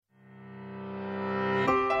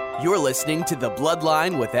You're listening to The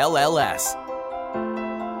Bloodline with LLS.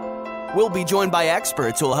 We'll be joined by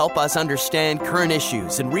experts who will help us understand current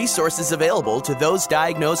issues and resources available to those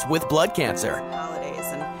diagnosed with blood cancer. Holidays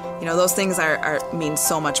and, those things mean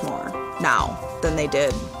so much more now than they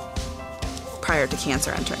did prior to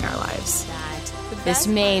cancer entering our lives. This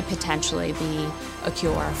may potentially be a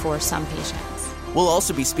cure for some patients. We'll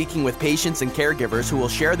also be speaking with patients and caregivers who will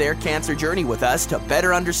share their cancer journey with us to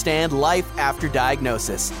better understand life after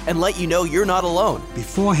diagnosis and let you know you're not alone.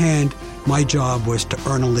 Beforehand, my job was to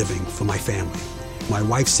earn a living for my family. My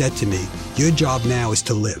wife said to me, your job now is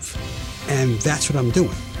to live. And that's what I'm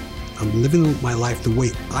doing. I'm living my life the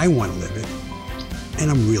way I want to live it,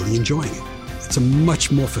 and I'm really enjoying it. It's a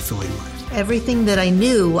much more fulfilling life. Everything that I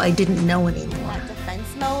knew, I didn't know anymore. That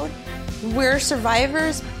defense mode, we're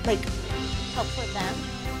survivors, help for them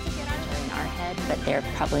to get out in our head, but they're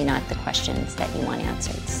probably not the questions that you want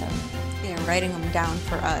answered. So, writing them down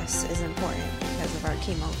for us is important because of our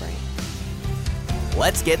chemo brain.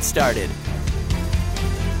 Let's get started.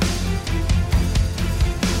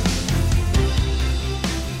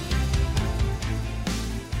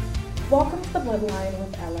 Welcome to The Bloodline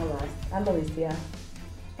with LLS. I'm Alicia.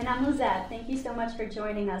 And I'm Lizette. Thank you so much for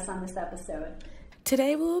joining us on this episode.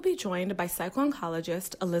 Today we will be joined by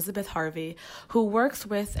Psycho-Oncologist Elizabeth Harvey, who works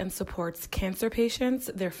with and supports cancer patients,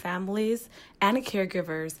 their families, and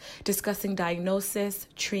caregivers, discussing diagnosis,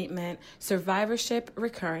 treatment, survivorship,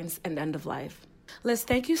 recurrence, and end of life. Liz,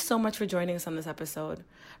 thank you so much for joining us on this episode.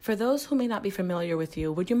 For those who may not be familiar with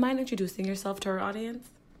you, would you mind introducing yourself to our audience?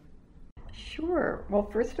 Sure. Well,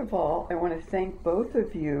 first of all, I want to thank both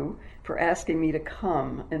of you for asking me to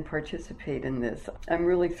come and participate in this. I'm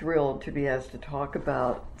really thrilled to be asked to talk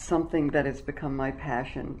about something that has become my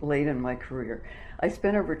passion late in my career. I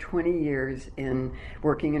spent over 20 years in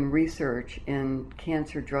working in research in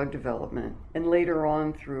cancer drug development. And later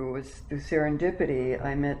on, through serendipity,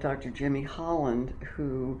 I met Dr. Jimmy Holland,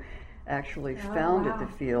 who actually founded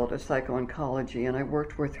the field of psycho-oncology, and I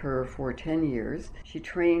worked with her for 10 years. She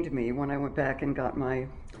trained me when I went back and got my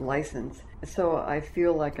license. So I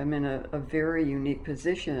feel like I'm in a very unique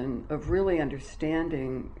position of really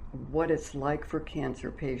understanding what it's like for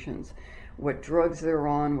cancer patients, what drugs they're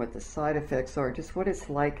on, what the side effects are, just what it's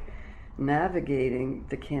like navigating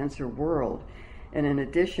the cancer world. And in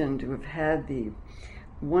addition, to have had the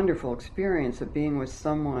wonderful experience of being with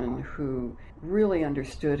someone who really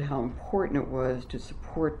understood how important it was to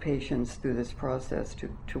support patients through this process,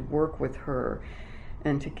 to work with her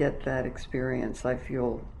and to get that experience. I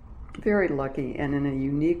feel very lucky and in a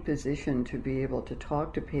unique position to be able to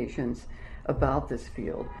talk to patients about this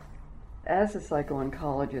field. As a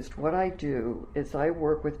psycho-oncologist, what I do is I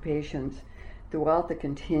work with patients throughout the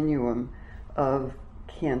continuum of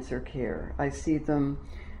cancer care. I see them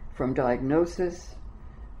from diagnosis,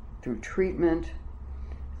 through treatment,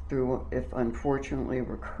 through, if unfortunately,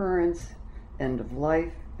 recurrence, end of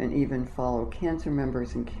life, and even follow cancer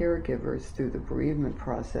members and caregivers through the bereavement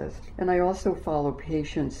process. And I also follow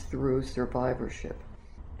patients through survivorship.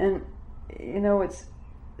 And, it's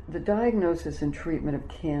the diagnosis and treatment of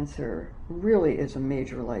cancer really is a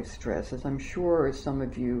major life stress, as I'm sure some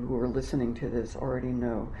of you who are listening to this already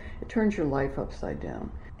know. It turns your life upside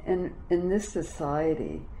down. And in this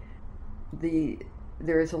society,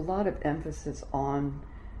 there is a lot of emphasis on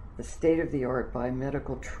the state-of-the-art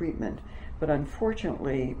biomedical treatment, but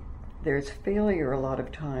unfortunately, there's failure a lot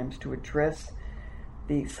of times to address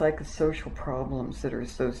the psychosocial problems that are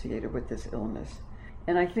associated with this illness.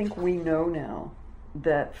 And I think we know now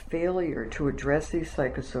that failure to address these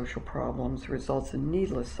psychosocial problems results in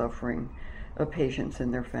needless suffering of patients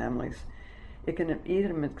and their families. It can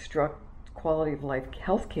even obstruct quality of life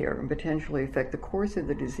health care and potentially affect the course of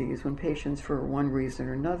the disease when patients, for one reason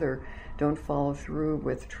or another, don't follow through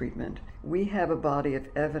with treatment. We have a body of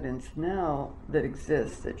evidence now that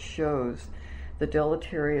exists that shows the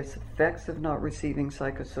deleterious effects of not receiving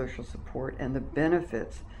psychosocial support and the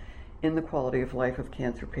benefits in the quality of life of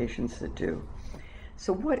cancer patients that do.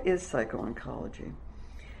 So what is psycho-oncology?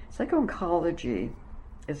 Psycho-oncology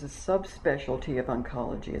is a subspecialty of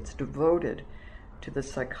oncology. It's devoted to the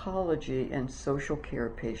psychology and social care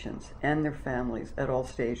of patients and their families at all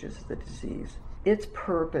stages of the disease. Its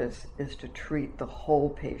purpose is to treat the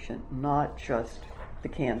whole patient, not just the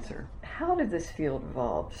cancer. How did this field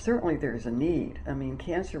evolve? Certainly there's a need.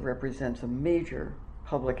 Cancer represents a major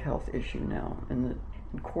public health issue now. And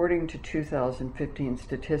according to 2015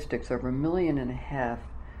 statistics, over 1.5 million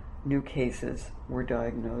new cases were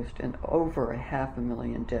diagnosed and over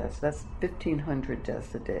 500,000 deaths. That's 1,500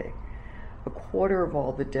 deaths a day. A quarter of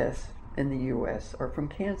all the deaths in the U.S. are from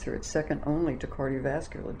cancer. It's second only to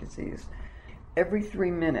cardiovascular disease. Every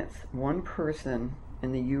 3 minutes, one person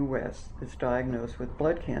in the U.S. is diagnosed with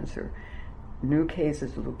blood cancer. New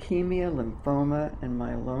cases of leukemia, lymphoma, and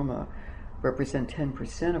myeloma represent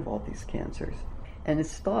 10% of all these cancers. And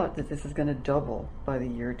it's thought that this is going to double by the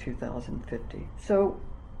year 2050. So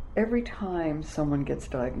every time someone gets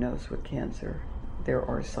diagnosed with cancer, there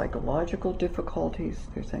are psychological difficulties,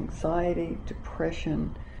 there's anxiety,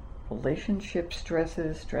 depression, relationship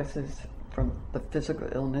stresses from the physical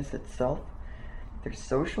illness itself. There's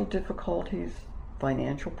social difficulties,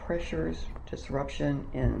 financial pressures, disruption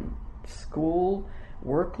in school,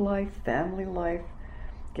 work life, family life,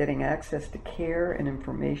 getting access to care and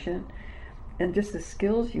information, and just the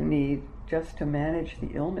skills you need just to manage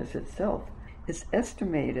the illness itself. It's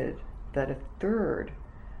estimated that 1/3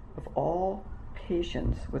 of all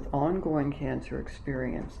patients with ongoing cancer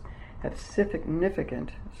experience have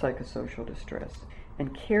significant psychosocial distress,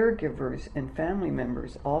 and caregivers and family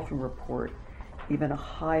members often report even a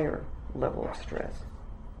higher level of stress.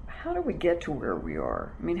 How do we get to where we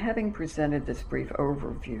are? I mean, having presented this brief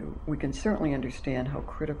overview, we can certainly understand how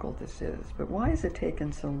critical this is, but why has it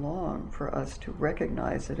taken so long for us to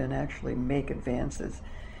recognize it and actually make advances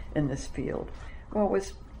in this field? Well, it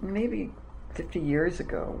was maybe 50 years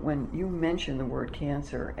ago when you mentioned the word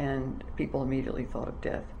cancer and people immediately thought of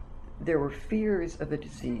death. There were fears of a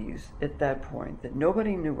disease at that point that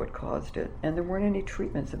nobody knew what caused it, and there weren't any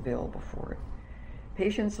treatments available for it.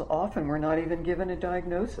 Patients often were not even given a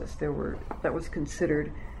diagnosis. That was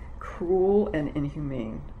considered cruel and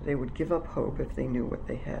inhumane. They would give up hope if they knew what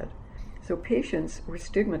they had. So patients were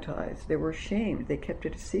stigmatized. They were ashamed. They kept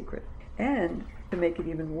it a secret. And to make it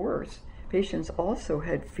even worse, patients also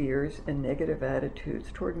had fears and negative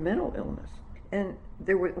attitudes toward mental illness. And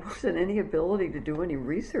there wasn't any ability to do any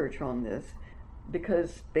research on this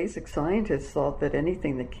because basic scientists thought that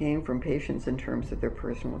anything that came from patients in terms of their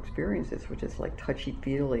personal experiences was just like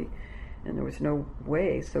touchy-feely, and there was no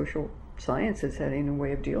way social sciences had any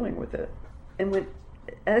way of dealing with it. And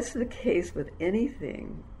as the case with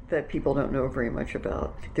anything that people don't know very much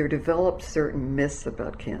about, there developed certain myths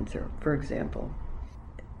about cancer. For example,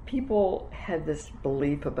 people had this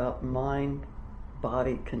belief about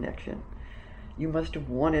mind-body connection. You must have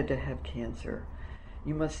wanted to have cancer.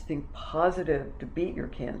 You must think positive to beat your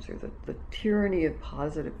cancer, the tyranny of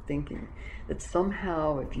positive thinking, that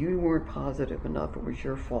somehow if you weren't positive enough, it was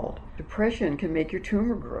your fault. Depression can make your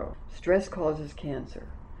tumor grow. Stress causes cancer.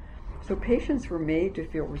 So patients were made to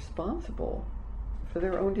feel responsible for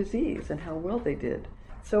their own disease and how well they did.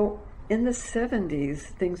 So in the 70s,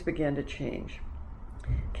 things began to change.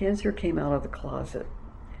 Cancer came out of the closet.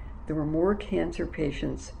 There were more cancer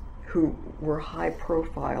patients who were high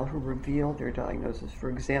profile, who revealed their diagnosis. For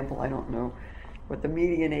example, I don't know what the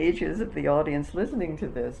median age is of the audience listening to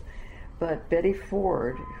this, but Betty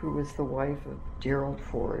Ford, who was the wife of Gerald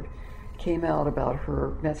Ford, came out about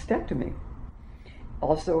her mastectomy.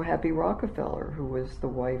 Also Happy Rockefeller, who was the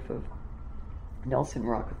wife of Nelson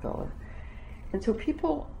Rockefeller. And so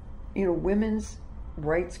people, women's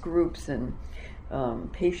rights groups and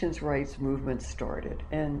patients' rights movements started,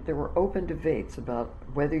 and there were open debates about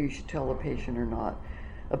whether you should tell a patient or not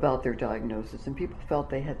about their diagnosis, and people felt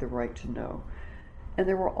they had the right to know. And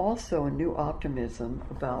there were also a new optimism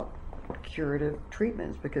about curative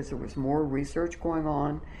treatments because there was more research going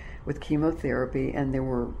on with chemotherapy, and there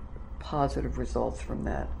were positive results from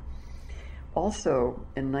that. Also,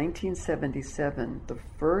 in 1977, the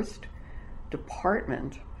first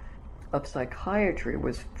department of psychiatry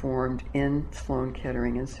was formed in Sloan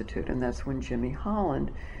Kettering Institute, and that's when Jimmy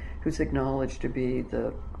Holland, who's acknowledged to be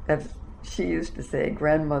as she used to say,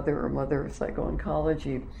 grandmother or mother of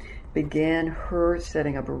psycho-oncology, began her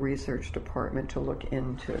setting up a research department to look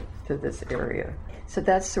into this area. So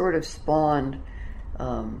that sort of spawned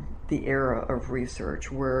the era of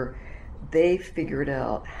research where they figured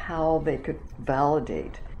out how they could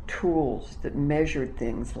validate tools that measured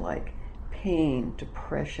things like pain,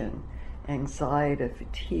 depression, anxiety,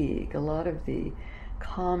 fatigue, a lot of the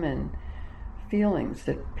common feelings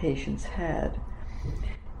that patients had.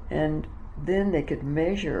 And then they could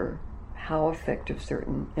measure how effective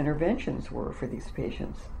certain interventions were for these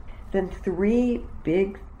patients. Then 3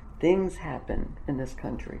 big things happen in this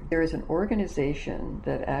country. There is an organization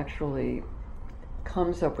that actually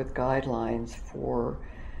comes up with guidelines for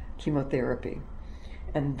chemotherapy,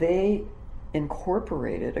 and they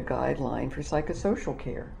incorporated a guideline for psychosocial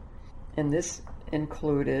care. And this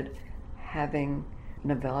included having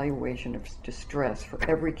an evaluation of distress for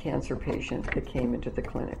every cancer patient that came into the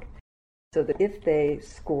clinic, so that if they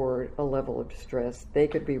scored a level of distress, they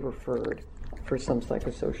could be referred for some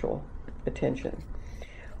psychosocial attention.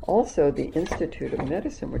 Also, the Institute of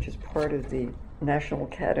Medicine, which is part of the National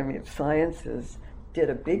Academy of Sciences, did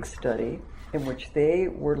a big study in which they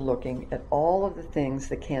were looking at all of the things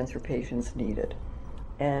that cancer patients needed.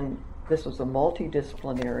 And this was a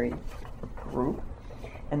multidisciplinary group,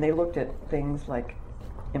 and they looked at things like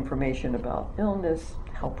information about illness,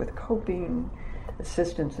 help with coping,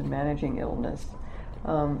 assistance in managing illness,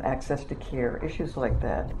 access to care, issues like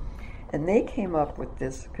that. And they came up with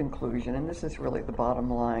this conclusion, and this is really the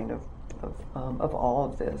bottom line of all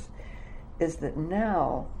of this, is that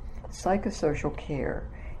now psychosocial care,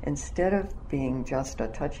 instead of being just a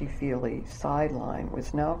touchy-feely sideline,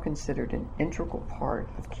 was now considered an integral part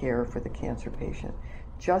of care for the cancer patient,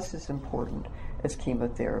 just as important as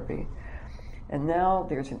chemotherapy. And now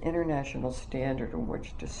there's an international standard in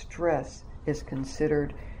which distress is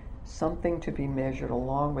considered something to be measured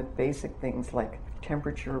along with basic things like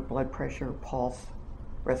temperature, blood pressure, pulse,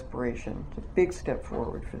 respiration. It's a big step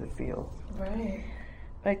forward for the field. Right.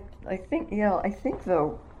 I think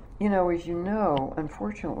though, as you know,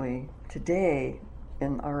 unfortunately, today,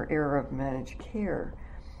 in our era of managed care,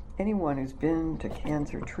 anyone who's been to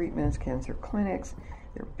cancer treatments, cancer clinics,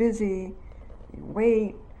 they're busy, you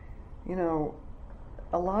wait,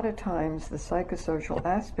 a lot of times the psychosocial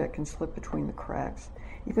aspect can slip between the cracks.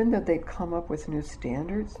 Even though they've come up with new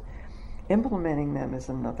standards, implementing them is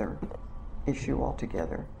another issue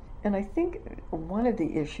altogether. And I think one of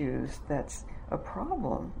the issues that's a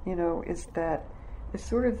problem, is that it's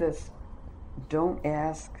sort of this don't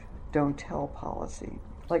ask, don't tell policy.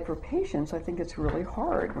 Like for patients, I think it's really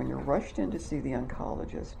hard when you're rushed in to see the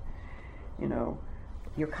oncologist.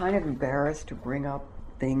 You're kind of embarrassed to bring up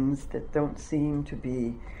things that don't seem to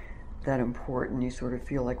be that important. You sort of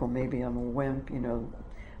feel like, well, maybe I'm a wimp,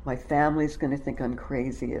 my family's going to think I'm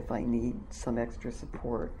crazy if I need some extra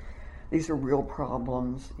support. These are real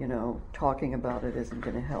problems, talking about it isn't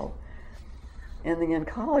going to help. And the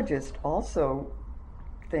oncologist also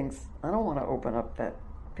thinks, I don't want to open up that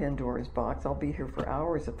Pandora's box. I'll be here for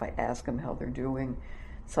hours if I ask them how they're doing.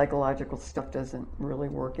 Psychological stuff doesn't really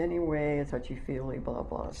work anyway, it's touchy-feely, blah,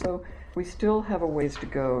 blah. So we still have a ways to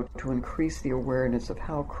go to increase the awareness of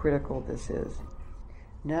how critical this is.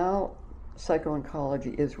 Now,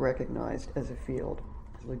 psycho-oncology is recognized as a field,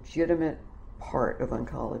 a legitimate part of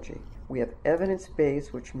oncology. We have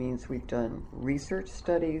evidence-based, which means we've done research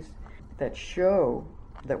studies that show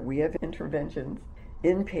that we have interventions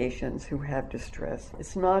in patients who have distress.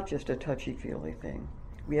 It's not just a touchy-feely thing.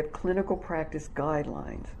 We have clinical practice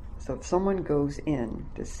guidelines. So if someone goes in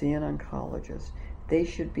to see an oncologist, they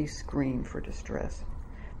should be screened for distress.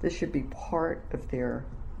 This should be part of their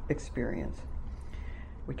experience.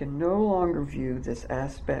 We can no longer view this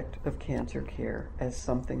aspect of cancer care as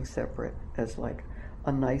something separate, as like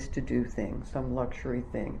a nice to do thing, some luxury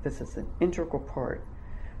thing. This is an integral part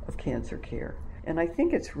of cancer care. And I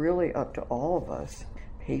think it's really up to all of us,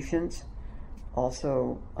 patients,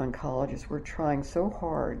 also oncologists. We're trying so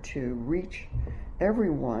hard to reach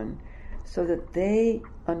everyone so that they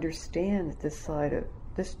understand that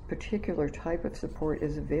this particular type of support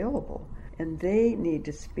is available. And they need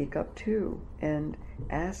to speak up too and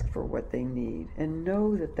ask for what they need and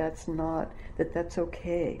know that that's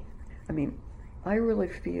okay. I mean, I really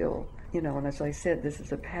feel, and as I said, this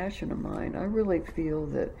is a passion of mine, I really feel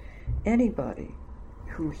that anybody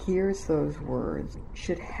who hears those words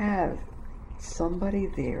should have somebody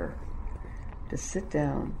there to sit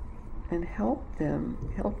down and help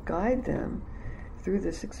guide them through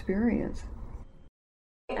this experience.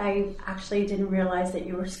 I actually didn't realize that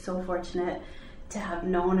you were so fortunate to have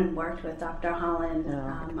known and worked with Dr. Holland.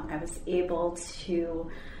 Yeah. I was able to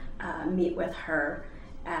meet with her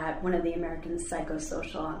at one of the American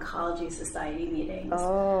Psycho-Social Oncology Society meetings.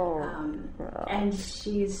 Wow. And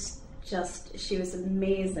she was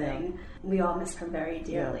amazing. Yeah. We all miss her very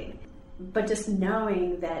dearly. Yeah. But just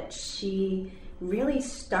knowing that she really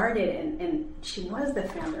started, and she was the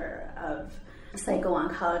founder of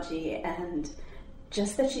Psycho-Oncology, and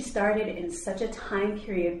just that she started in such a time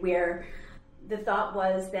period where the thought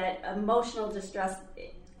was that emotional distress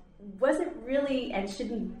wasn't really and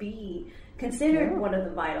shouldn't be considered one of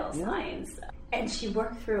the vital signs. And she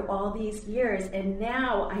worked through all these years, and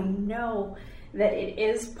now I know that it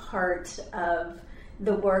is part of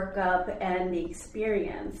the workup and the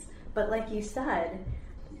experience. But like you said,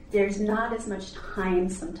 there's not as much time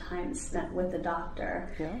sometimes spent with the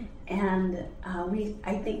doctor. Yeah. And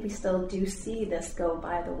I think we still do see this go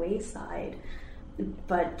by the wayside.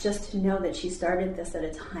 But just to know that she started this at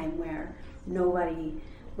a time where nobody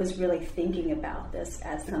was really thinking about this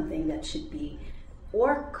as something that should be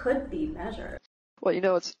or could be measured. Well,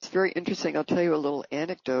 it's very interesting. I'll tell you a little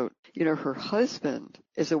anecdote. Her husband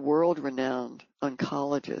is a world-renowned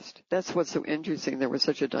oncologist. That's what's so interesting. There was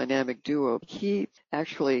such a dynamic duo. He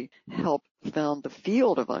actually helped found the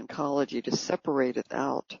field of oncology to separate it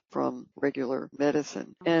out from regular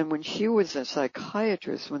medicine. And when she was a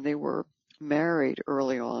psychiatrist, when they were married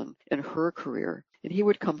early on in her career, and he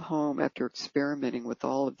would come home after experimenting with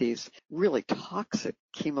all of these really toxic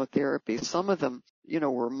chemotherapies. Some of them,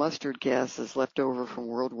 were mustard gases left over from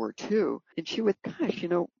World War II. And she would, gosh,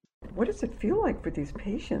 what does it feel like for these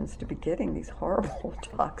patients to be getting these horrible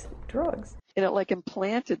toxic drugs? And it like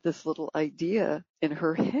implanted this little idea in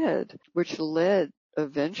her head, which led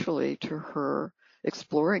eventually to her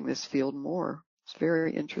exploring this field more. It's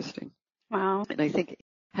very interesting. Wow. And I think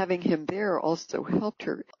having him there also helped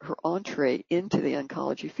her entree into the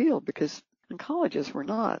oncology field, because oncologists were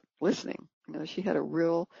not listening. She had a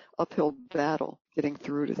real uphill battle getting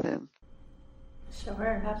through to them.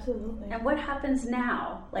 Sure. Absolutely. And what happens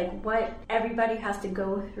now? What everybody has to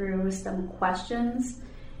go through some questions.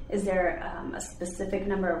 Is there a specific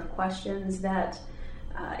number of questions that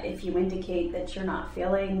if you indicate that you're not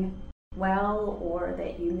feeling well or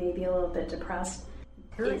that you may be a little bit depressed,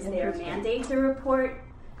 is there a mandate to report?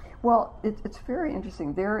 Well, it's very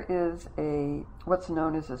interesting. There is what's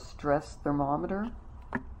known as a stress thermometer,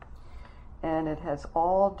 and it has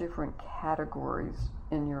all different categories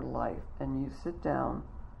in your life. And you sit down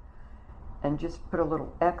and just put a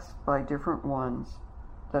little X by different ones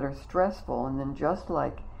that are stressful, and then just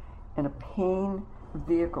like in a pain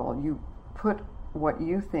vehicle, you put what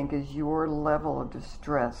you think is your level of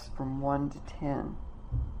distress from 1 to 10.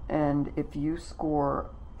 And if you score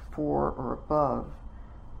 4 or above,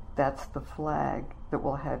 that's the flag that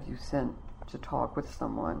will have you sent to talk with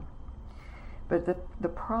someone. But the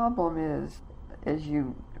problem is, as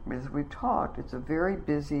we've talked, it's a very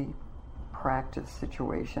busy practice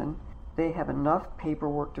situation. They have enough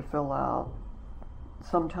paperwork to fill out.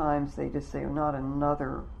 Sometimes they just say, not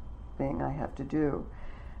another thing I have to do.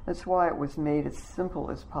 That's why it was made as simple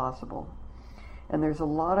as possible. And there's a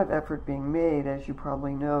lot of effort being made, as you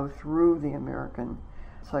probably know, through the American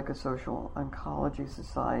Psychosocial Oncology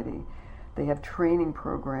Society. They have training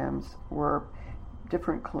programs where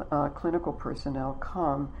different clinical personnel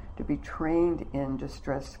come to be trained in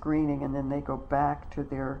distress screening, and then they go back to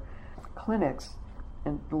their clinics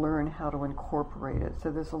and learn how to incorporate it. So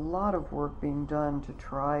there's a lot of work being done to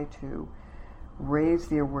try to raise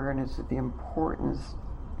the awareness of the importance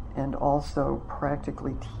and also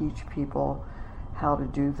practically teach people how to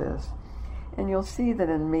do this. And you'll see that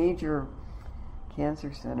in major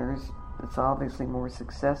cancer centers, it's obviously more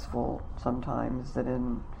successful sometimes than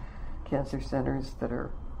in cancer centers that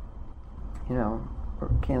are,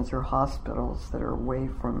 or cancer hospitals that are away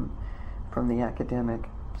from the academic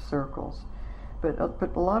circles. But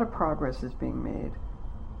a lot of progress is being made,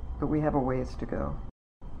 but we have a ways to go.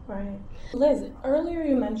 Right. Liz, earlier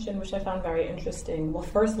you mentioned, which I found very interesting. Well,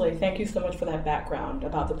 firstly, thank you so much for that background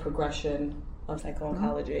about the progression of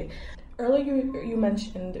psycho-oncology. Mm-hmm. Earlier you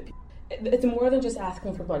mentioned it's more than just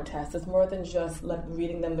asking for blood tests. It's more than just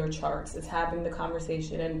reading them their charts. It's having the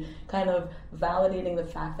conversation and kind of validating the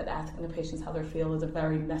fact that asking the patients how they feel is a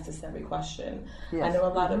very necessary question. Yes. I know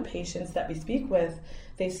a lot of patients that we speak with,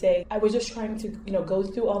 they say, I was just trying to, go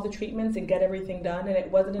through all the treatments and get everything done, and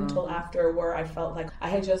it wasn't until after where I felt like I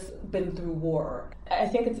had just been through war. I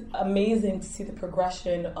think it's amazing to see the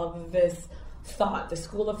progression of this thought, the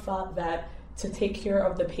school of thought that to take care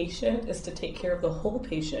of the patient is to take care of the whole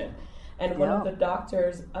patient. And one of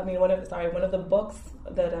the one of the books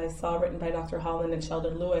that I saw written by Dr. Holland and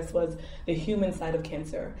Sheldon Lewis was The Human Side of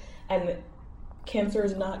Cancer. And cancer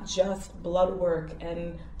is not just blood work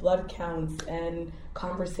and blood counts and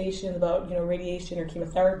conversations about, radiation or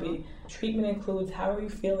chemotherapy. Treatment includes how are you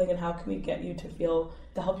feeling and how can we get you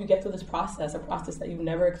to help you get through this process, a process that you've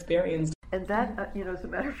never experienced. And that, as a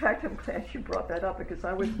matter of fact, I'm glad you brought that up, because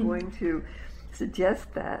I was going to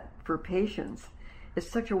suggest that for patients. It's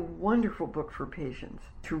such a wonderful book for patients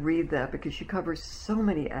to read that, because she covers so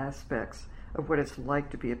many aspects of what it's like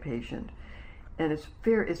to be a patient. And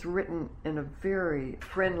it's written in a very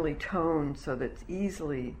friendly tone so that it's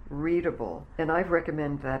easily readable. And I've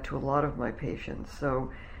recommended that to a lot of my patients. So,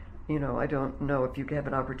 I don't know if you have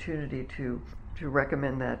an opportunity to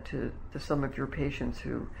recommend that to some of your patients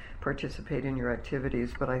who participate in your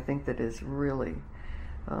activities, but I think that is really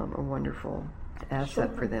a wonderful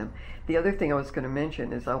asset for them. The other thing I was going to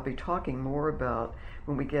mention is I'll be talking more about,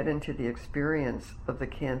 when we get into the experience of the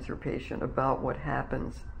cancer patient, about what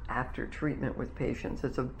happens after treatment with patients.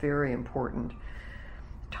 It's a very important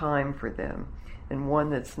time for them, and one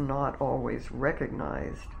that's not always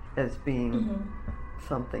recognized as being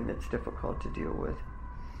something that's difficult to deal with.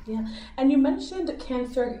 Yeah, and you mentioned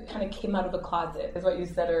cancer kind of came out of the closet, is what you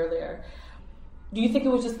said earlier. Do you think it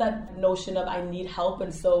was just that notion of I need help,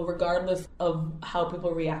 and so regardless of how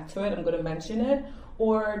people react to it, I'm going to mention it?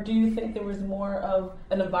 Or do you think there was more of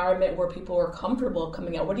an environment where people were comfortable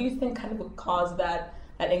coming out? What do you think kind of caused that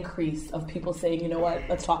increase of people saying, you know what,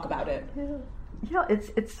 let's talk about it? Yeah,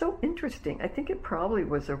 it's so interesting. I think it probably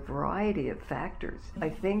was a variety of factors. I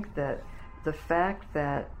think that the fact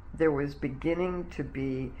that there was beginning to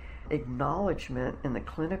be acknowledgement in the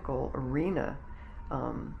clinical arena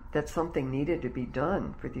that something needed to be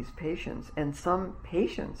done for these patients, and some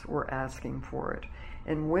patients were asking for it.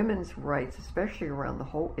 And women's rights, especially around the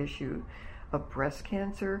whole issue of breast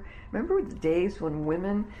cancer. Remember the days when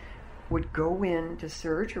women would go into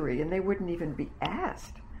surgery and they wouldn't even be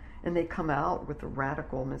asked, and they come out with a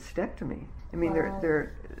radical mastectomy. I mean,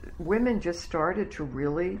 women just started to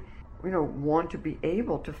really, want to be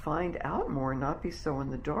able to find out more and not be so in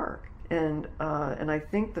the dark. And I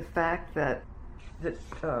think the fact that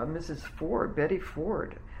Mrs. Ford, Betty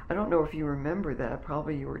Ford, I don't know if you remember that.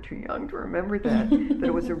 Probably you were too young to remember that. But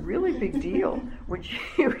it was a really big deal when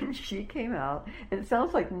she came out. And it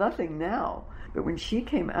sounds like nothing now, but when she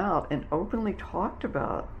came out and openly talked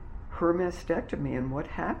about her mastectomy and what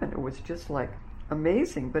happened, it was just like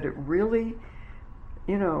amazing. But it really,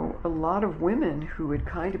 a lot of women who had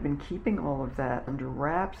kind of been keeping all of that under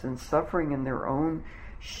wraps and suffering in their own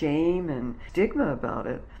shame and stigma about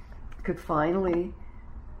it could finally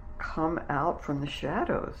come out from the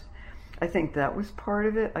shadows. I think that was part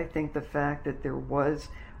of it. I think the fact that there was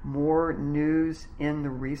more news in the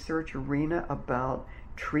research arena about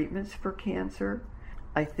treatments for cancer.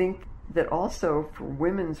 I think that also for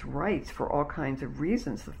women's rights, for all kinds of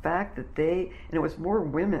reasons, the fact that and it was more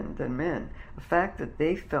women than men, the fact that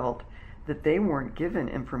they felt that they weren't given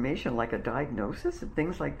information like a diagnosis and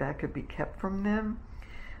things like that could be kept from them.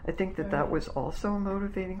 I think that was also a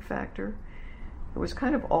motivating factor. It was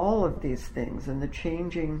kind of all of these things and the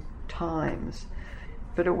changing times,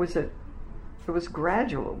 but it was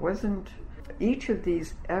gradual. It wasn't each of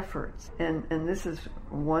these efforts, and this is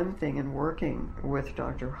one thing in working with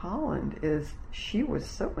Dr. Holland, is she was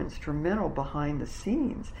so instrumental behind the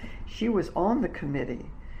scenes. She was on the committee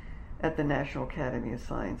at the National Academy of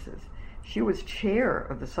Sciences. She was chair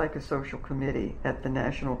of the Psychosocial Committee at the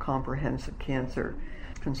National Comprehensive Cancer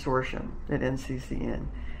Consortium at NCCN.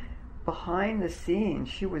 Behind the scenes,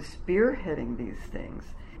 she was spearheading these things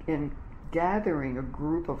in gathering a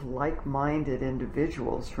group of like-minded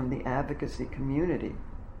individuals from the advocacy community.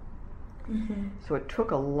 So it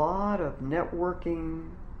took a lot of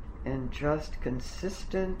networking and just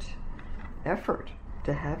consistent effort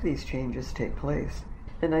to have these changes take place.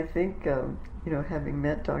 And I think, having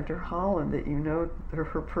met Dr. Holland, that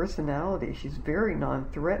her personality, she's very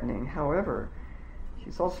non-threatening. However,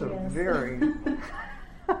 she's also very...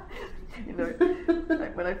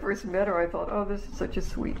 when I first met her, I thought, oh, this is such a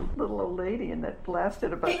sweet little old lady, and that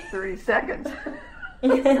lasted about 30 seconds.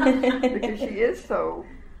 Because she is so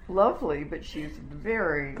lovely, but she's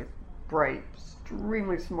very bright,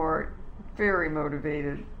 extremely smart, very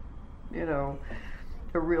motivated, a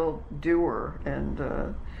real doer,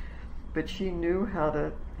 and but she knew how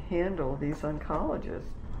to handle these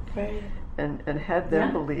oncologists. Right. And had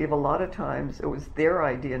them believe a lot of times it was their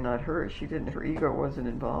idea, not hers. Her ego wasn't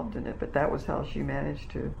involved in it, but that was how she managed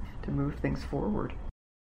to move things forward.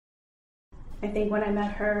 I think when I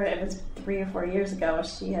met her, it was 3 or 4 years ago,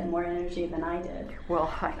 she had more energy than I did.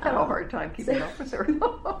 Well, I had a hard time keeping up with her.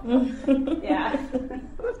 Yeah.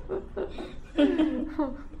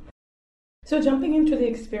 So jumping into the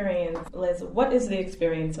experience, Liz, what is the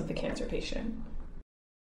experience of the cancer patient?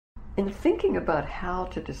 In thinking about how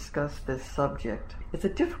to discuss this subject, it's a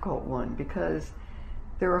difficult one because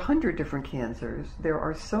there are 100 different cancers, there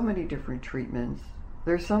are so many different treatments,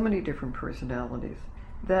 there are so many different personalities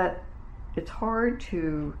that it's hard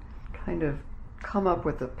to kind of come up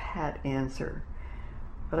with a pat answer.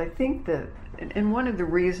 But I think that, and one of the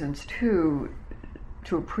reasons too,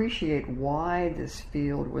 to appreciate why this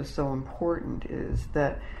field was so important is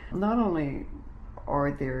that not only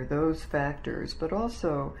are there those factors, but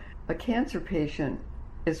also a cancer patient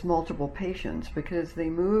is multiple patients because they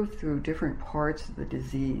move through different parts of the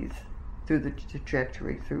disease, through the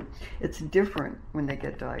trajectory, it's different when they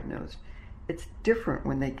get diagnosed. It's different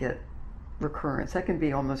when they get recurrence. That can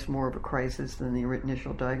be almost more of a crisis than the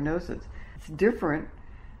initial diagnosis. It's different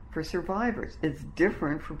for survivors. It's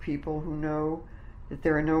different for people who know that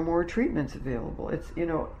there are no more treatments available. It's,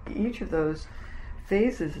 each of those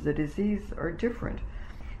phases of the disease are different.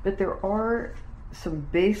 But there are some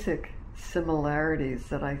basic similarities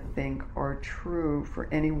that I think are true for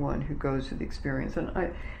anyone who goes through the experience. And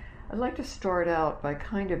I'd like to start out by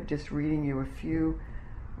kind of just reading you a few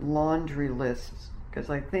laundry lists, because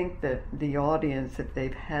I think that the audience, if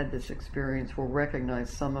they've had this experience, will recognize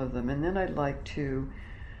some of them. And then I'd like to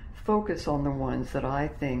focus on the ones that I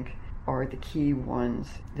think are the key ones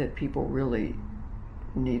that people really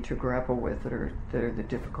need to grapple with, that are the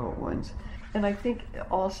difficult ones. And I think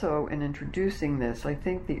also in introducing this, I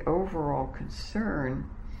think the overall concern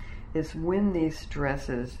is when these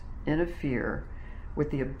stresses interfere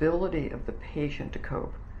with the ability of the patient to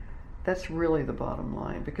cope. That's really the bottom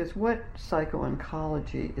line, because what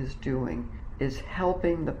psycho-oncology is doing is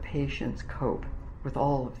helping the patients cope with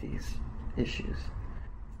all of these issues.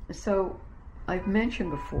 So I've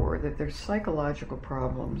mentioned before that there's psychological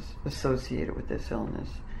problems associated with this illness: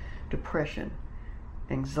 depression,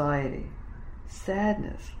 anxiety,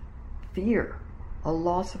 sadness, fear, a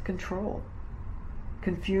loss of control,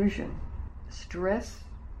 confusion. Stress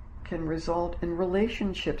can result in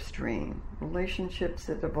relationship strain. Relationships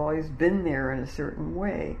that have always been there in a certain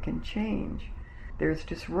way can change. There's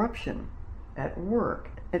disruption at work,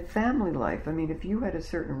 at family life. I mean, if you had a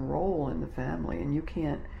certain role in the family and you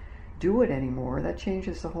can't do it anymore, that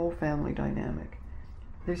changes the whole family dynamic.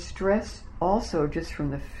 There's stress also just from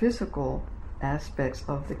the physical aspects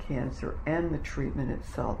of the cancer and the treatment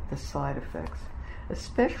itself, the side effects,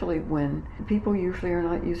 especially when people usually are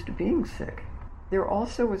not used to being sick. There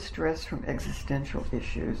also is stress from existential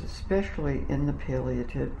issues, especially in the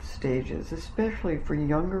palliative stages, especially for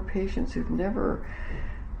younger patients who've never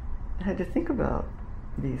had to think about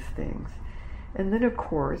these things. And then, of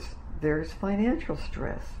course, there's financial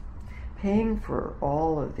stress. Paying for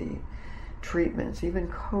all of the treatments, even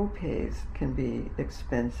co-pays, can be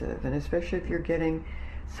expensive, and especially if you're getting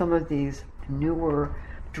some of these newer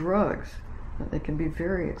drugs, they can be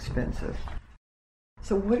very expensive.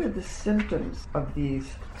 So what are the symptoms of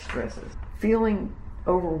these stresses? Feeling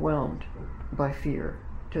overwhelmed by fear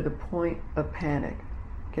to the point of panic.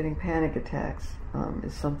 Getting panic attacks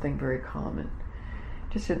is something very common.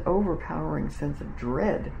 Just an overpowering sense of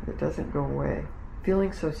dread that doesn't go away.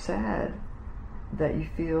 Feeling so sad that you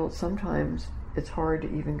feel sometimes it's hard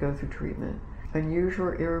to even go through treatment.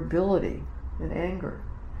 Unusual irritability and anger.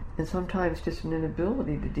 And sometimes just an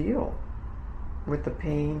inability to deal with the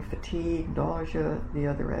pain, fatigue, nausea, the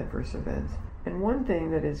other adverse events. And one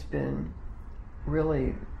thing that has been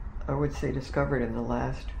really, I would say, discovered in the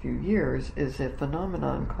last few years is a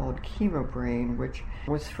phenomenon called chemobrain, which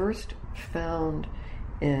was first found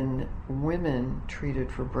in women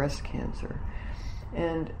treated for breast cancer.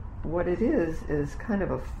 And what it is kind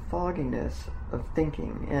of a fogginess of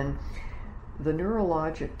thinking. And the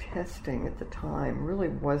neurologic testing at the time really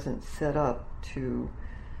wasn't set up to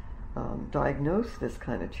diagnose this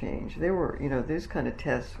kind of change. They were, these kind of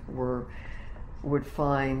tests would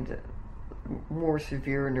find more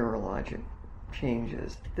severe neurologic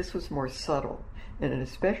changes. This was more subtle, and it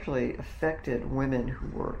especially affected women who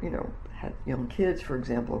were, had young kids, for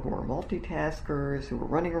example, who were multitaskers, who were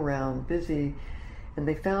running around busy, and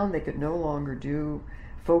they found they could no longer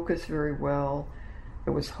focus very well.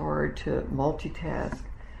 It was hard to multitask,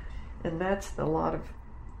 and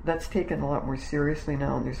that's taken a lot more seriously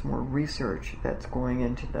now, and there's more research that's going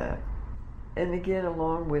into that. And again,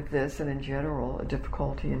 along with this, and in general, a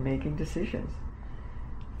difficulty in making decisions.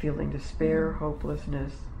 Feeling despair,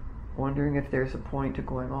 hopelessness, wondering if there's a point to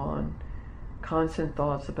going on, constant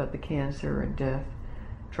thoughts about the cancer and death,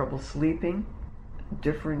 trouble sleeping,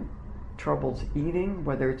 different troubles eating,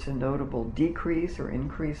 whether it's a notable decrease or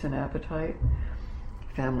increase in appetite,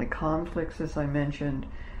 family conflicts, as I mentioned,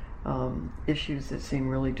 issues that seem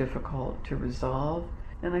really difficult to resolve.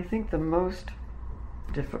 And I think the most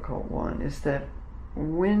difficult one is that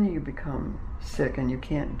when you become sick and you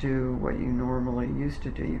can't do what you normally used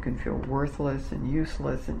to do, you can feel worthless and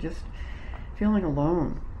useless and just feeling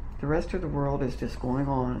alone. The rest of the world is just going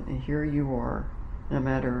on, and here you are, no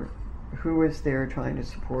matter who is there trying to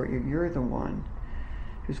support you, you're the one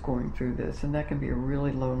who's going through this, and that can be a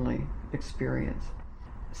really lonely experience.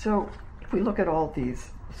 So if we look at all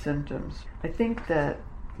these symptoms, I think that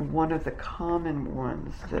one of the common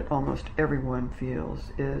ones that almost everyone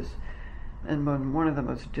feels is, and one of the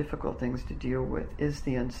most difficult things to deal with, is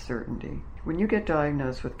the uncertainty. When you get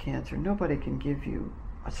diagnosed with cancer, nobody can give you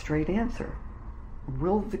a straight answer.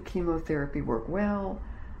 Will the chemotherapy work? Well,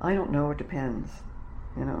 I don't know, it depends.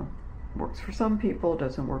 Works for some people,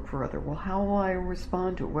 doesn't work for others. Well, how will I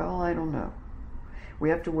respond to it? Well, I don't know. We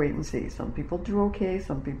have to wait and see. Some people do okay,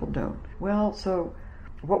 some people don't. Well, so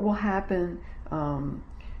what will happen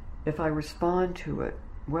if I respond to it?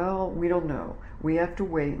 Well, we don't know. We have to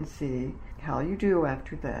wait and see how you do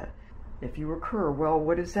after that. If you recur, well,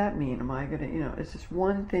 what does that mean? Am I going to, it's just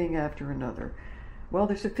one thing after another. Well,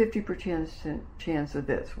 there's a 50% chance of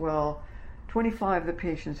this. Well, 25 of the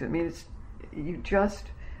patients, you just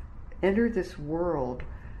enter this world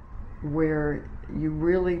where you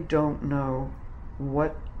really don't know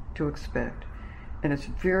what to expect. And it's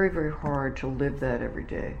very, very hard to live that every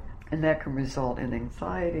day. And that can result in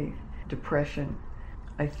anxiety, depression,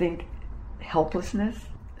 I think helplessness,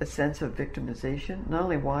 a sense of victimization. Not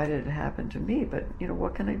only why did it happen to me, but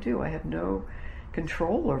what can I do? I have no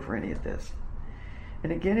control over any of this.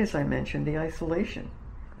 And again, as I mentioned, the isolation.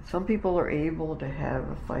 Some people are able to have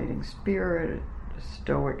a fighting spirit, a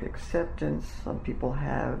stoic acceptance. Some people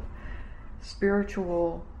have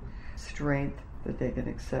spiritual strength that they can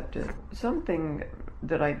accept it. Something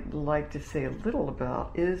that I'd like to say a little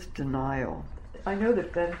about is denial. I know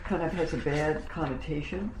that kind of has a bad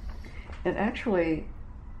connotation, and actually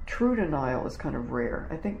true denial is kind of rare.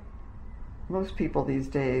 I think most people these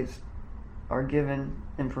days are given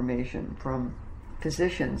information from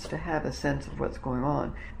physicians to have a sense of what's going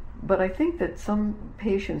on. But I think that some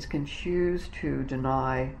patients can choose to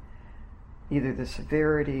deny either the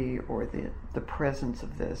severity or the presence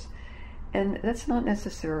of this. And that's not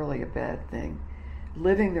necessarily a bad thing.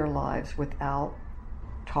 Living their lives without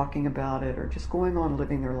talking about it, or just going on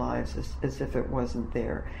living their lives as if it wasn't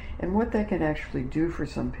there. And what that can actually do for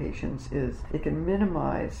some patients is it can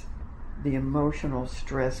minimize the emotional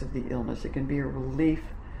stress of the illness. It can be a relief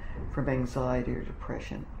from anxiety or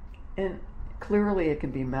depression. And clearly it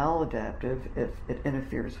can be maladaptive if it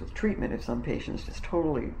interferes with treatment, if some patients just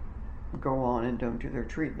totally go on and don't do their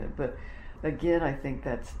treatment. But again, I think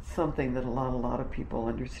that's something that a lot of people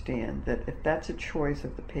understand, that if that's a choice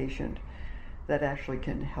of the patient, that actually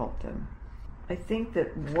can help them. I think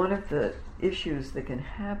that one of the issues that can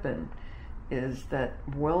happen is that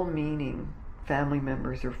well-meaning family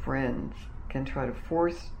members or friends can try to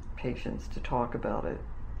force patients to talk about it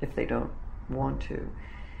if they don't want to.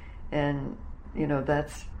 And,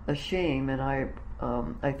 that's a shame, and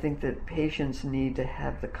I think that patients need to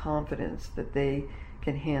have the confidence that they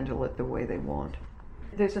can handle it the way they want.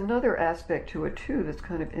 There's another aspect to it too that's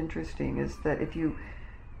kind of interesting, is that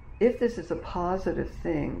if this is a positive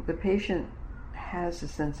thing, the patient has a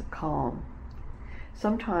sense of calm.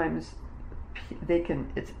 Sometimes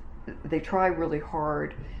they try really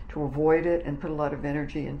hard to avoid it and put a lot of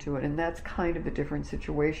energy into it, and that's kind of a different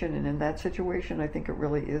situation. And in that situation, I think it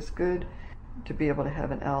really is good to be able to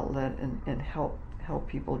have an outlet and help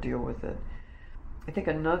people deal with it. I think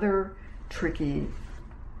another tricky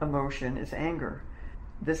emotion is anger.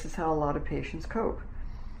 This is how a lot of patients cope.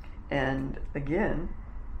 And again,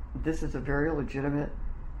 this is a very legitimate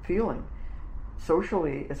feeling.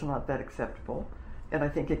 Socially, it's not that acceptable. And I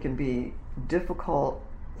think it can be difficult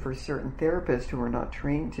for certain therapists who are not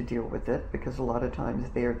trained to deal with it, because a lot of times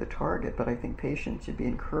they are the target. But I think patients should be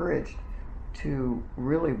encouraged to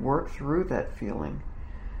really work through that feeling.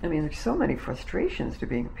 There's so many frustrations to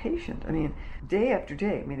being a patient. Day after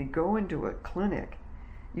day, to go into a clinic,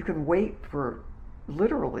 you can wait for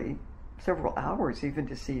literally several hours even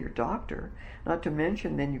to see your doctor. Not to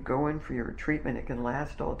mention then you go in for your treatment, it can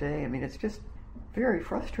last all day. It's just very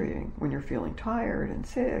frustrating when you're feeling tired and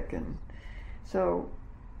sick. And so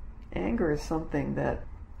anger is something that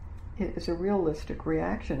is a realistic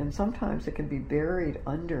reaction, and sometimes it can be buried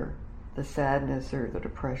under the sadness or the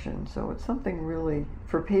depression. So it's something really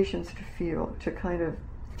for patients to feel, to kind of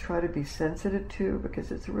try to be sensitive to,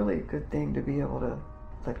 because it's really a good thing to be able to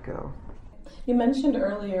let go. You mentioned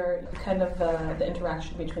earlier kind of the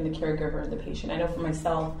interaction between the caregiver and the patient. I know for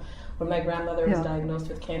myself, when my grandmother was diagnosed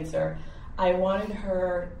with cancer, I wanted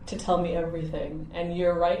her to tell me everything. And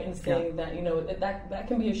you're right in saying that, that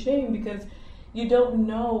can be a shame, because you don't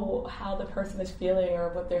know how the person is feeling or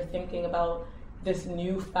what they're thinking about this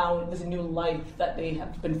new life that they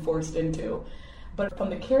have been forced into. But from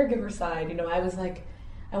the caregiver side, I was like,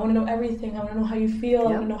 I want to know everything. I want to know how you feel.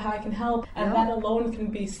 I want to know how I can help. And that alone can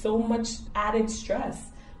be so much added stress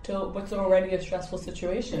to what's already a stressful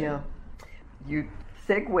situation. Yeah. You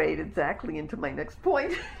segued exactly into my next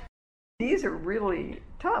point. These are really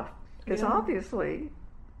tough, because obviously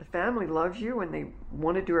the family loves you and they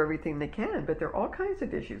want to do everything they can, but there are all kinds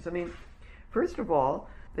of issues. First of all,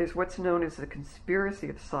 there's what's known as the conspiracy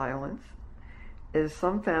of silence, is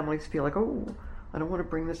some families feel like, oh, I don't want to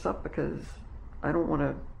bring this up because I don't want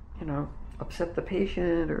to, upset the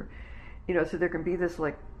patient, or, so there can be this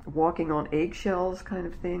like walking on eggshells kind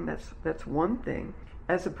of thing. That's one thing,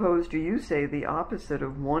 as opposed to, you say, the opposite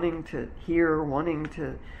of wanting to hear, wanting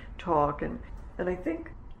to talk. And I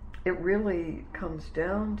think it really comes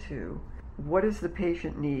down to what does the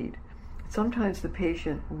patient need? Sometimes the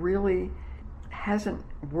patient really hasn't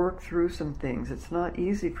worked through some things. It's not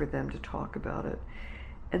easy for them to talk about it.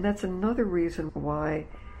 And that's another reason why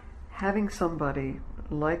having somebody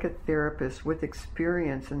like a therapist with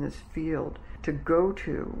experience in this field to go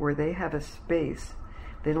to where they have a space,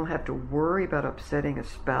 they don't have to worry about upsetting a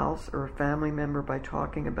spouse or a family member by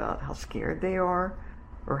talking about how scared they are,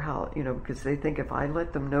 or how, because they think if I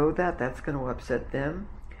let them know that, that's going to upset them.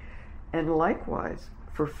 And likewise,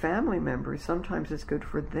 for family members, sometimes it's good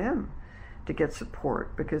for them to get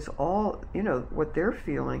support, because all, what they're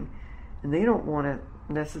feeling, and they don't want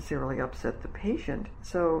to necessarily upset the patient.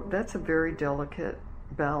 So that's a very delicate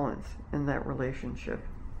balance in that relationship.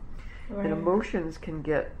 Right. And emotions can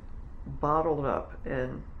get bottled up,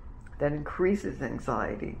 and that increases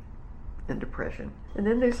anxiety and depression. And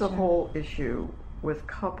then there's a whole issue with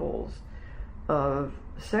couples of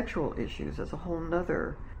sexual issues as a whole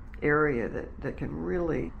nother area that can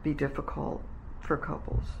really be difficult for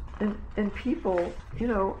couples. And people,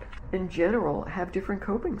 in general have different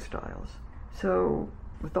coping styles. So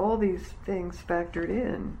with all these things factored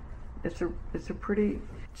in, it's a pretty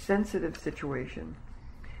sensitive situation.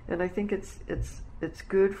 And I think it's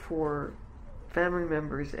good for family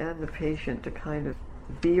members and the patient to kind of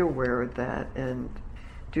be aware of that and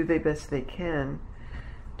do the best they can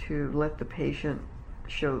to let the patient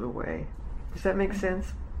show the way. Does that make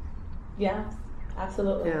sense? Yeah,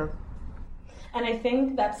 absolutely. Yeah. And I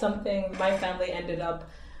think that's something my family ended up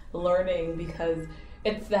learning, because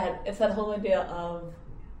it's that whole idea of,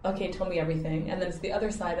 okay, tell me everything, and then it's the other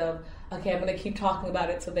side of, okay, I'm going to keep talking about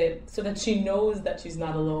it so that she knows that she's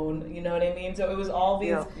not alone. You know what I mean? So it was all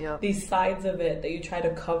these sides of it that you try to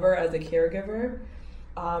cover as a caregiver.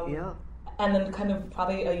 And then kind of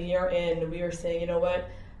probably a year in, we were saying, you know what?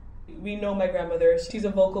 We know my grandmother. She's a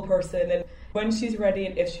vocal person, and when she's ready,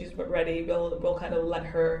 and if she's ready, we'll kind of let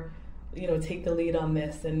her, take the lead on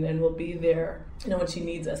this, and we'll be there, when she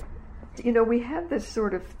needs us. We have this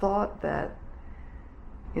sort of thought that,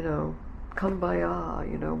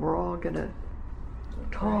 kumbaya, we're all going to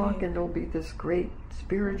talk, right, and there'll be this great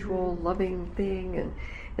spiritual, loving thing,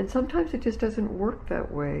 and sometimes it just doesn't work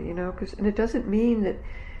that way, and it doesn't mean that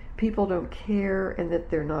people don't care and that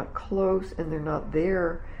they're not close and they're not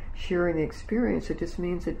there sharing the experience. It just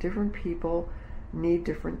means that different people need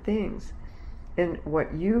different things. And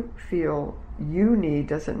what you feel you need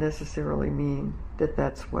doesn't necessarily mean that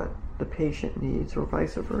that's what the patient needs, or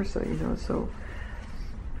vice versa, so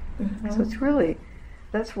so it's really,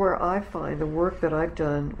 that's where I find the work that I've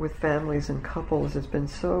done with families and couples has been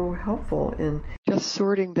so helpful in just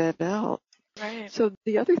sorting that out. Right. So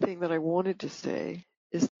the other thing that I wanted to say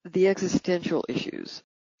is the existential issues.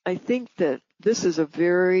 I think that this is a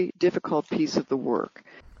very difficult piece of the work,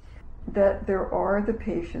 that there are the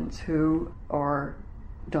patients who are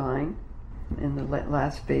dying in the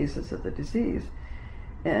last phases of the disease,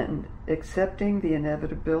 and accepting the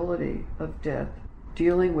inevitability of death,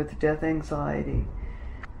 dealing with death anxiety,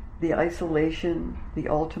 the isolation, the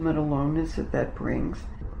ultimate aloneness that brings,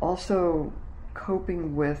 also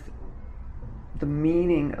coping with the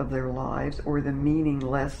meaning of their lives, or the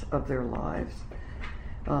meaningless of their lives,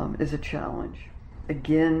 is a challenge.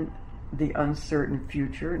 Again, the uncertain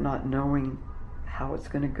future, not knowing how it's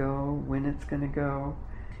going to go, when it's going to go,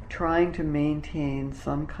 trying to maintain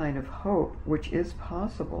some kind of hope, which is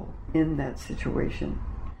possible in that situation,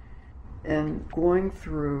 and going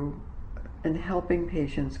through and helping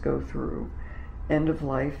patients go through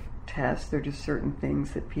end-of-life tasks. There are just certain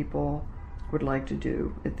things that people would like to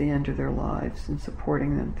do at the end of their lives, and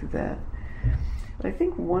supporting them through that. But I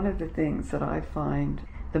think one of the things that I find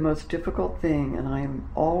the most difficult thing, and I am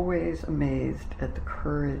always amazed at the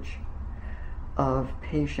courage of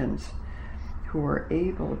patients who are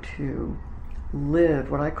able to live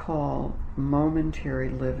what I call momentary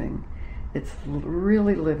living. It's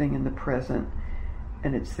really living in the present,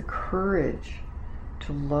 and it's the courage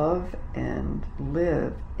to love and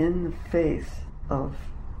live in the face of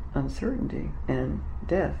uncertainty and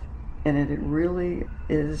death. And it really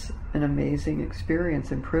is an amazing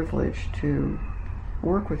experience and privilege to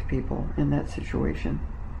work with people in that situation.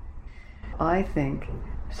 I think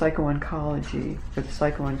psycho-oncology, the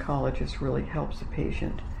psycho-oncologist, really helps a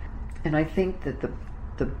patient. And I think that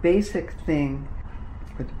the basic thing,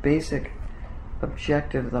 or the basic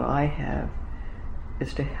objective that I have,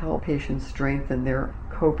 is to help patients strengthen their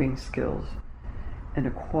coping skills and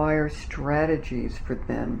acquire strategies for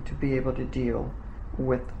them to be able to deal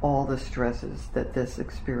with all the stresses that this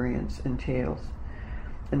experience entails.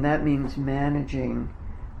 And that means managing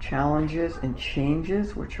challenges and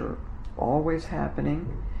changes, which are always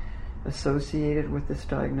happening, associated with this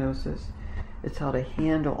diagnosis. It's how to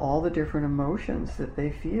handle all the different emotions that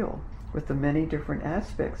they feel with the many different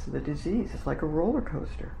aspects of the disease. It's like a roller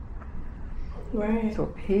coaster. Right. So a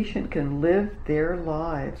patient can live their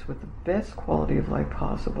lives with the best quality of life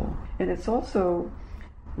possible. And it's also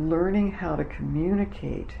learning how to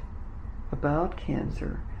communicate about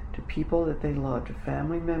cancer to people that they love, to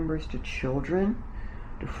family members, to children,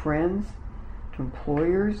 to friends, to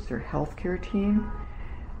employers, their healthcare team.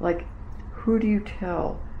 Like, who do you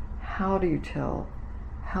tell? How do you tell?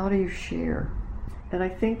 How do you share? And I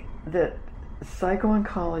think that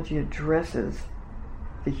psycho-oncology addresses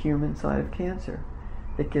the human side of cancer.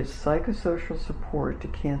 It gives psychosocial support to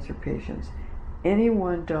cancer patients.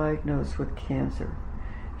 Anyone diagnosed with cancer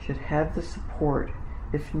should have the support,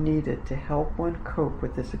 if needed, to help one cope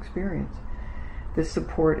with this experience. This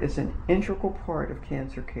support is an integral part of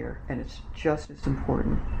cancer care, and it's just as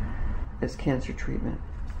important as cancer treatment.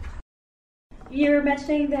 You were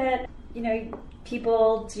mentioning that,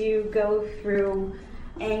 people do go through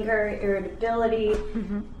anger, irritability,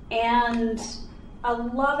 and a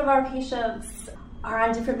lot of our patients are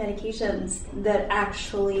on different medications that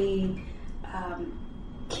actually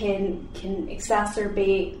can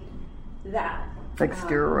exacerbate that. Like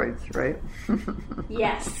steroids, right?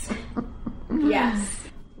 Yes. Yes.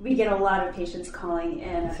 We get a lot of patients calling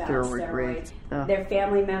in about steroids. Their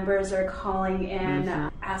family members are calling in,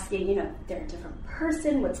 asking, they're a different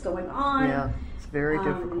person, what's going on. Yeah, it's very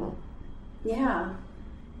difficult. Yeah.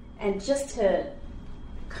 And just to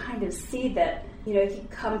kind of see that, it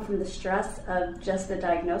could come from the stress of just the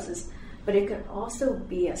diagnosis, but it could also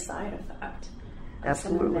be a side effect of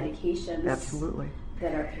some of the medications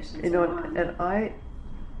that our patients are on. And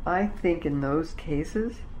I think in those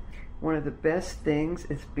cases, one of the best things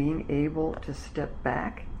is being able to step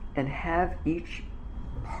back and have each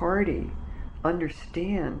party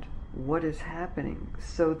understand what is happening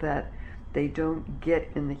so that they don't get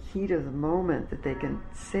in the heat of the moment, that they can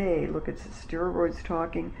say, look, it's the steroids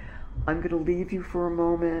talking, I'm going to leave you for a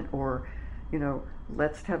moment, or,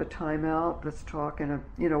 let's have a timeout, let's talk in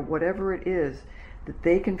a, whatever it is, that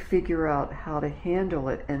they can figure out how to handle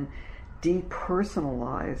it and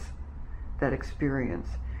depersonalize that experience.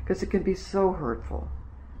 Because it can be so hurtful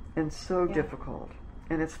and so difficult,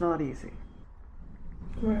 and it's not easy.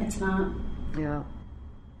 Right. It's not. Yeah.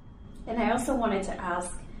 And I also wanted to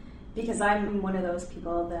ask, because I'm one of those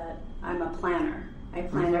people that I'm a planner. I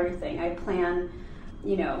plan everything. I plan,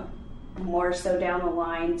 more so down the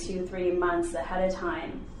line, 2-3 months ahead of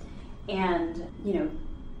time. And,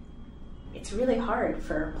 it's really hard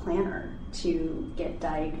for a planner to get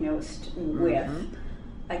diagnosed with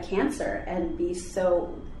a cancer and be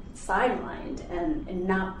so sidelined and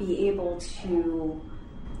not be able to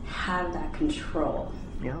have that control.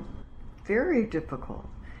 Yeah, very difficult.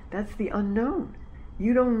 That's the unknown.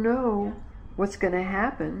 You don't know what's going to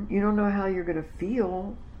happen. You don't know how you're going to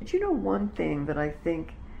feel. But one thing that I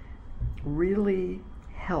think really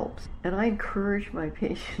helps, and I encourage my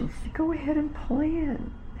patients to go ahead and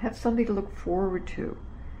plan. Have something to look forward to,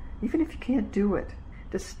 even if you can't do it.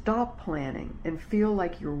 To stop planning and feel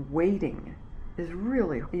like you're waiting is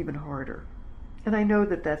really even harder. And I know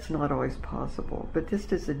that that's not always possible, but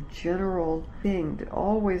just as a general thing,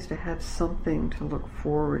 to have something to look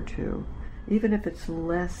forward to, even if it's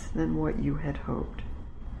less than what you had hoped,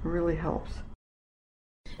 really helps.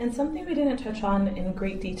 And something we didn't touch on in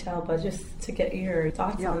great detail, but just to get your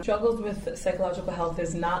thoughts on, struggles with psychological health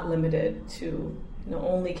is not limited to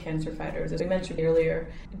only cancer fighters. As we mentioned earlier,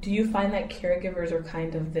 do you find that caregivers are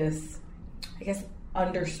kind of this,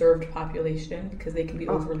 underserved population because they can be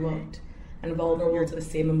overlooked and vulnerable to the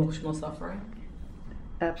same emotional suffering?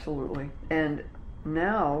 Absolutely. And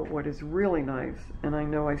now what is really nice, and I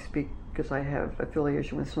know I speak because I have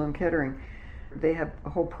affiliation with Sloan Kettering, they have a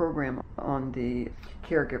whole program on the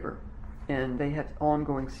caregiver, and they have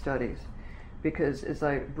ongoing studies. Because as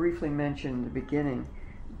I briefly mentioned in the beginning,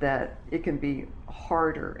 that it can be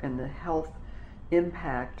harder, and the health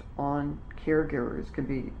impact on caregivers can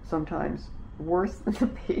be sometimes worse than the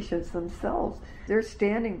patients themselves. They're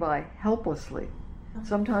standing by helplessly.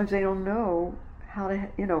 Sometimes they don't know how to,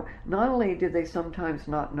 not only do they sometimes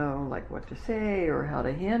not know what to say or how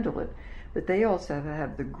to handle it, but they also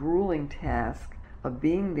have the grueling task of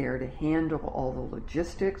being there to handle all the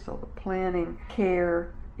logistics, all the planning,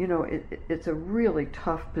 care. It's a really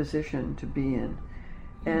tough position to be in.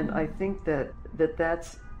 And I think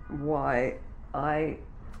that's why I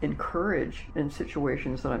encourage, in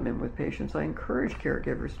situations that I'm in with patients, I encourage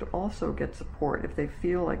caregivers to also get support if they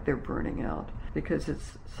feel like they're burning out, because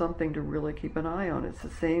it's something to really keep an eye on. It's the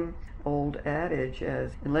same old adage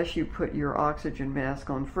as, unless you put your oxygen mask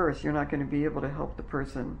on first, you're not going to be able to help the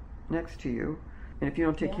person next to you. And if you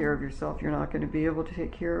don't take care of yourself, you're not going to be able to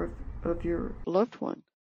take care of your loved one.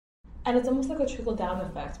 And it's almost like a trickle-down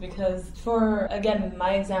effect, because for, again,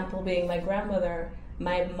 my example being my grandmother,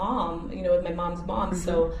 my mom, my mom's mom,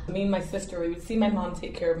 so me and my sister, we would see my mom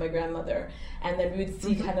take care of my grandmother, and then we would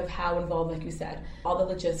see kind of how involved, like you said, all the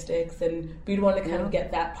logistics, and we'd want to kind of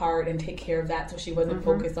get that part and take care of that so she wasn't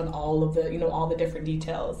focused on all of the, all the different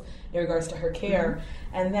details in regards to her care.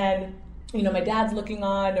 And then my dad's looking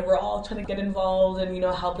on, and we're all trying to get involved and,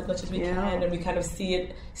 help as much as we can, and we kind of see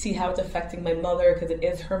how it's affecting my mother, because it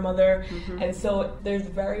is her mother. And so there's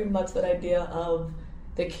very much that idea of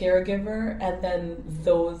the caregiver, and then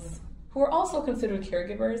those who are also considered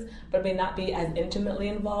caregivers, but may not be as intimately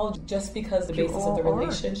involved just because the basis of the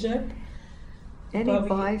relationship. Any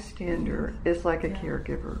bystander is like a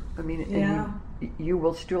caregiver. I mean, and you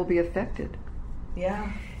will still be affected.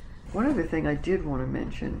 Yeah. One other thing I did want to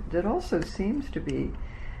mention that also seems to be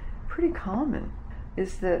pretty common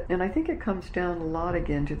is that, and I think it comes down a lot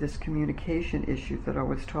again to this communication issue that I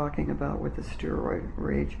was talking about with the steroid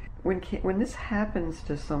rage. When this happens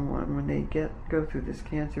to someone, when they go through this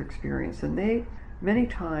cancer experience, and many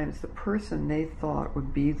times the person they thought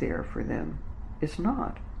would be there for them is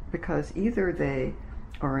not, because either they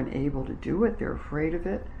are unable to do it, they're afraid of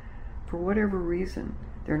it, for whatever reason,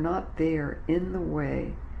 they're not there in the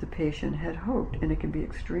way the patient had hoped, and it can be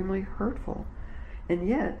extremely hurtful. And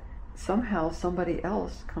yet, somehow somebody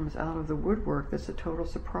else comes out of the woodwork that's a total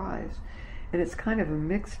surprise. And it's kind of a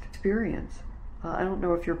mixed experience. I don't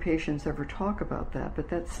know if your patients ever talk about that, but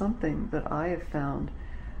that's something that I have found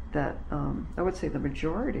that I would say the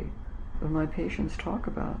majority of my patients talk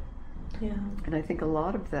about. Yeah. And I think a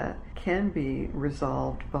lot of that can be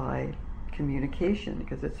resolved by communication,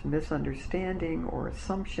 because it's misunderstanding or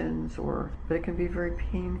assumptions, but it can be very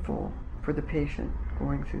painful for the patient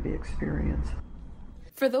going through the experience.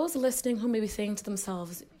 For those listening who may be saying to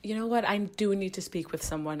themselves, you know what, I do need to speak with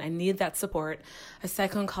someone, I need that support, a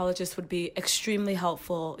psycho-oncologist would be extremely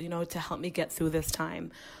helpful, to help me get through this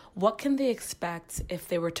time. What can they expect if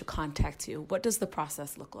they were to contact you? What does the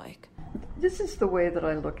process look like? This is the way that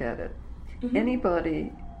I look at it.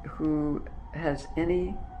 Anybody who has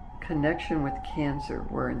any connection with cancer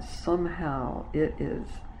wherein somehow it is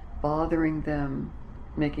bothering them,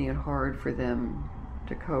 making it hard for them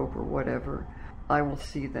to cope or whatever, I will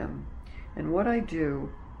see them. And what I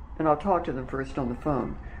do, and I'll talk to them first on the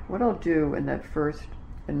phone, what I'll do in that first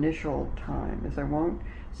initial time is I won't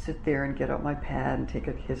sit there and get out my pad and take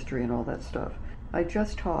a history and all that stuff. I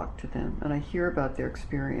just talk to them and I hear about their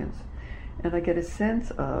experience, and I get a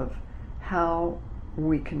sense of how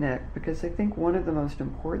we connect, because I think one of the most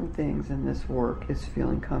important things in this work is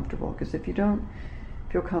feeling comfortable, because if you don't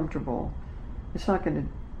feel comfortable, it's not going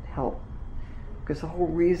to help. Because the whole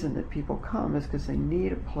reason that people come is because they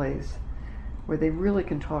need a place where they really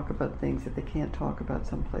can talk about things that they can't talk about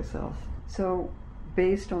someplace else. So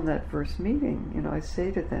based on that first meeting, I say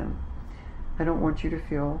to them, I don't want you to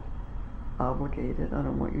feel obligated. I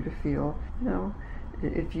don't want you to feel,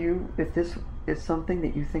 if this is something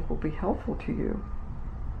that you think will be helpful to you,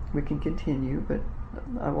 we can continue, but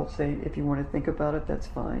I will say if you want to think about it, that's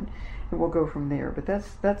fine, and we'll go from there. But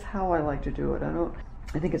that's how I like to do it.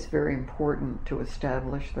 I think it's very important to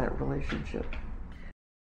establish that relationship.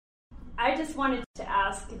 I just wanted to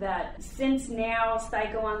ask that since now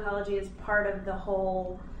psycho-oncology is part of the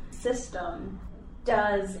whole system,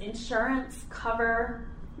 does insurance cover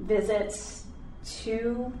visits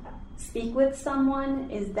to speak with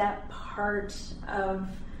someone? Is that part of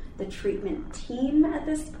the treatment team at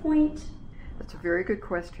this point? That's a very good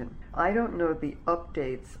question. I don't know the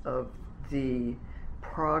updates of the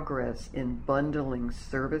progress in bundling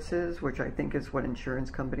services, which I think is what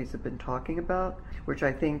insurance companies have been talking about, which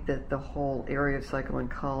I think that the whole area of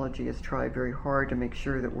psycho-oncology has tried very hard to make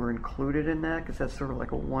sure that we're included in that, because that's sort of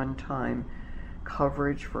like a one-time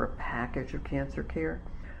coverage for a package of cancer care.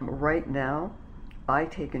 Right now, I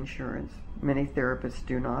take insurance. Many therapists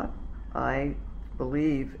do not. I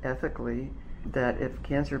believe ethically that if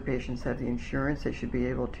cancer patients have the insurance, they should be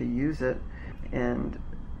able to use it, and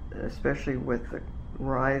especially with the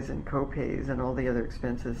rise in copays and all the other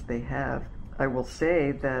expenses they have. I will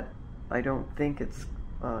say that I don't think it's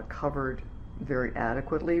covered very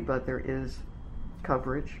adequately, but there is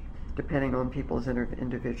coverage depending on people's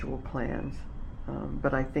individual plans.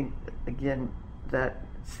 But I think, again, that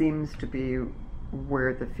seems to be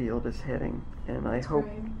where the field is heading, and I hope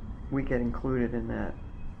we get included in that.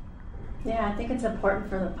 Yeah, I think it's important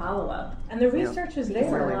for the follow-up. And the research is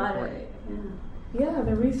there. Really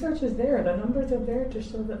The research is there. The numbers are there to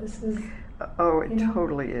show that this is... Oh, it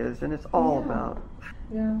totally is, and it's all about.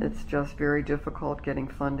 It's just very difficult getting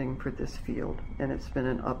funding for this field, and it's been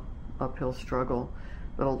an uphill struggle.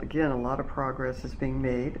 But again, a lot of progress is being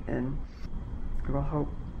made, and we'll hope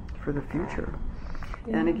for the future.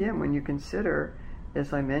 And again, when you consider,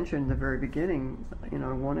 as I mentioned in the very beginning,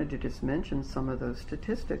 I wanted to just mention some of those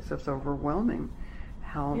statistics. It's overwhelming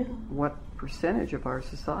what percentage of our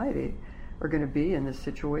society are going to be in this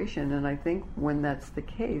situation. And I think when that's the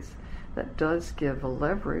case, that does give a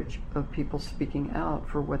leverage of people speaking out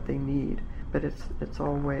for what they need. But it's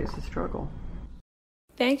always a struggle.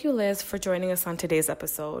 Thank you, Liz, for joining us on today's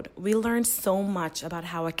episode. We learned so much about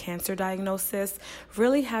how a cancer diagnosis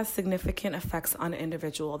really has significant effects on an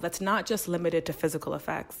individual that's not just limited to physical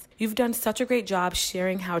effects. You've done such a great job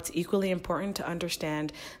sharing how it's equally important to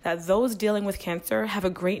understand that those dealing with cancer have a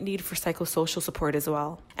great need for psychosocial support as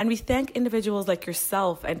well. And we thank individuals like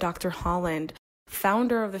yourself and Dr. Holland,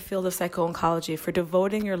 founder of the field of psycho-oncology, for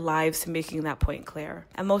devoting your lives to making that point clear.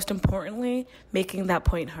 And most importantly, making that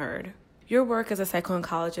point heard. Your work as a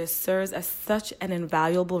psycho-oncologist serves as such an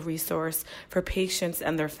invaluable resource for patients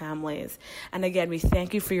and their families. And again, we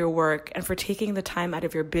thank you for your work and for taking the time out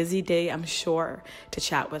of your busy day, I'm sure, to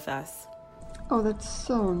chat with us. Oh, that's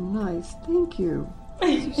so nice. Thank you.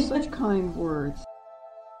 These are such kind words.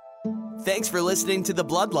 Thanks for listening to The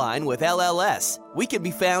Bloodline with LLS. We can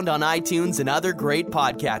be found on iTunes and other great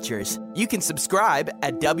podcatchers. You can subscribe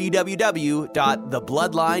at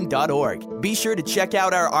www.thebloodline.org. Be sure to check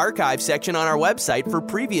out our archive section on our website for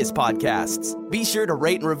previous podcasts. Be sure to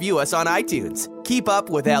rate and review us on iTunes. Keep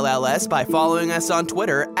up with LLS by following us on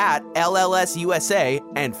Twitter at LLSUSA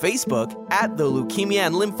and Facebook at the Leukemia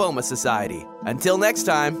and Lymphoma Society. Until next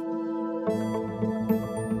time.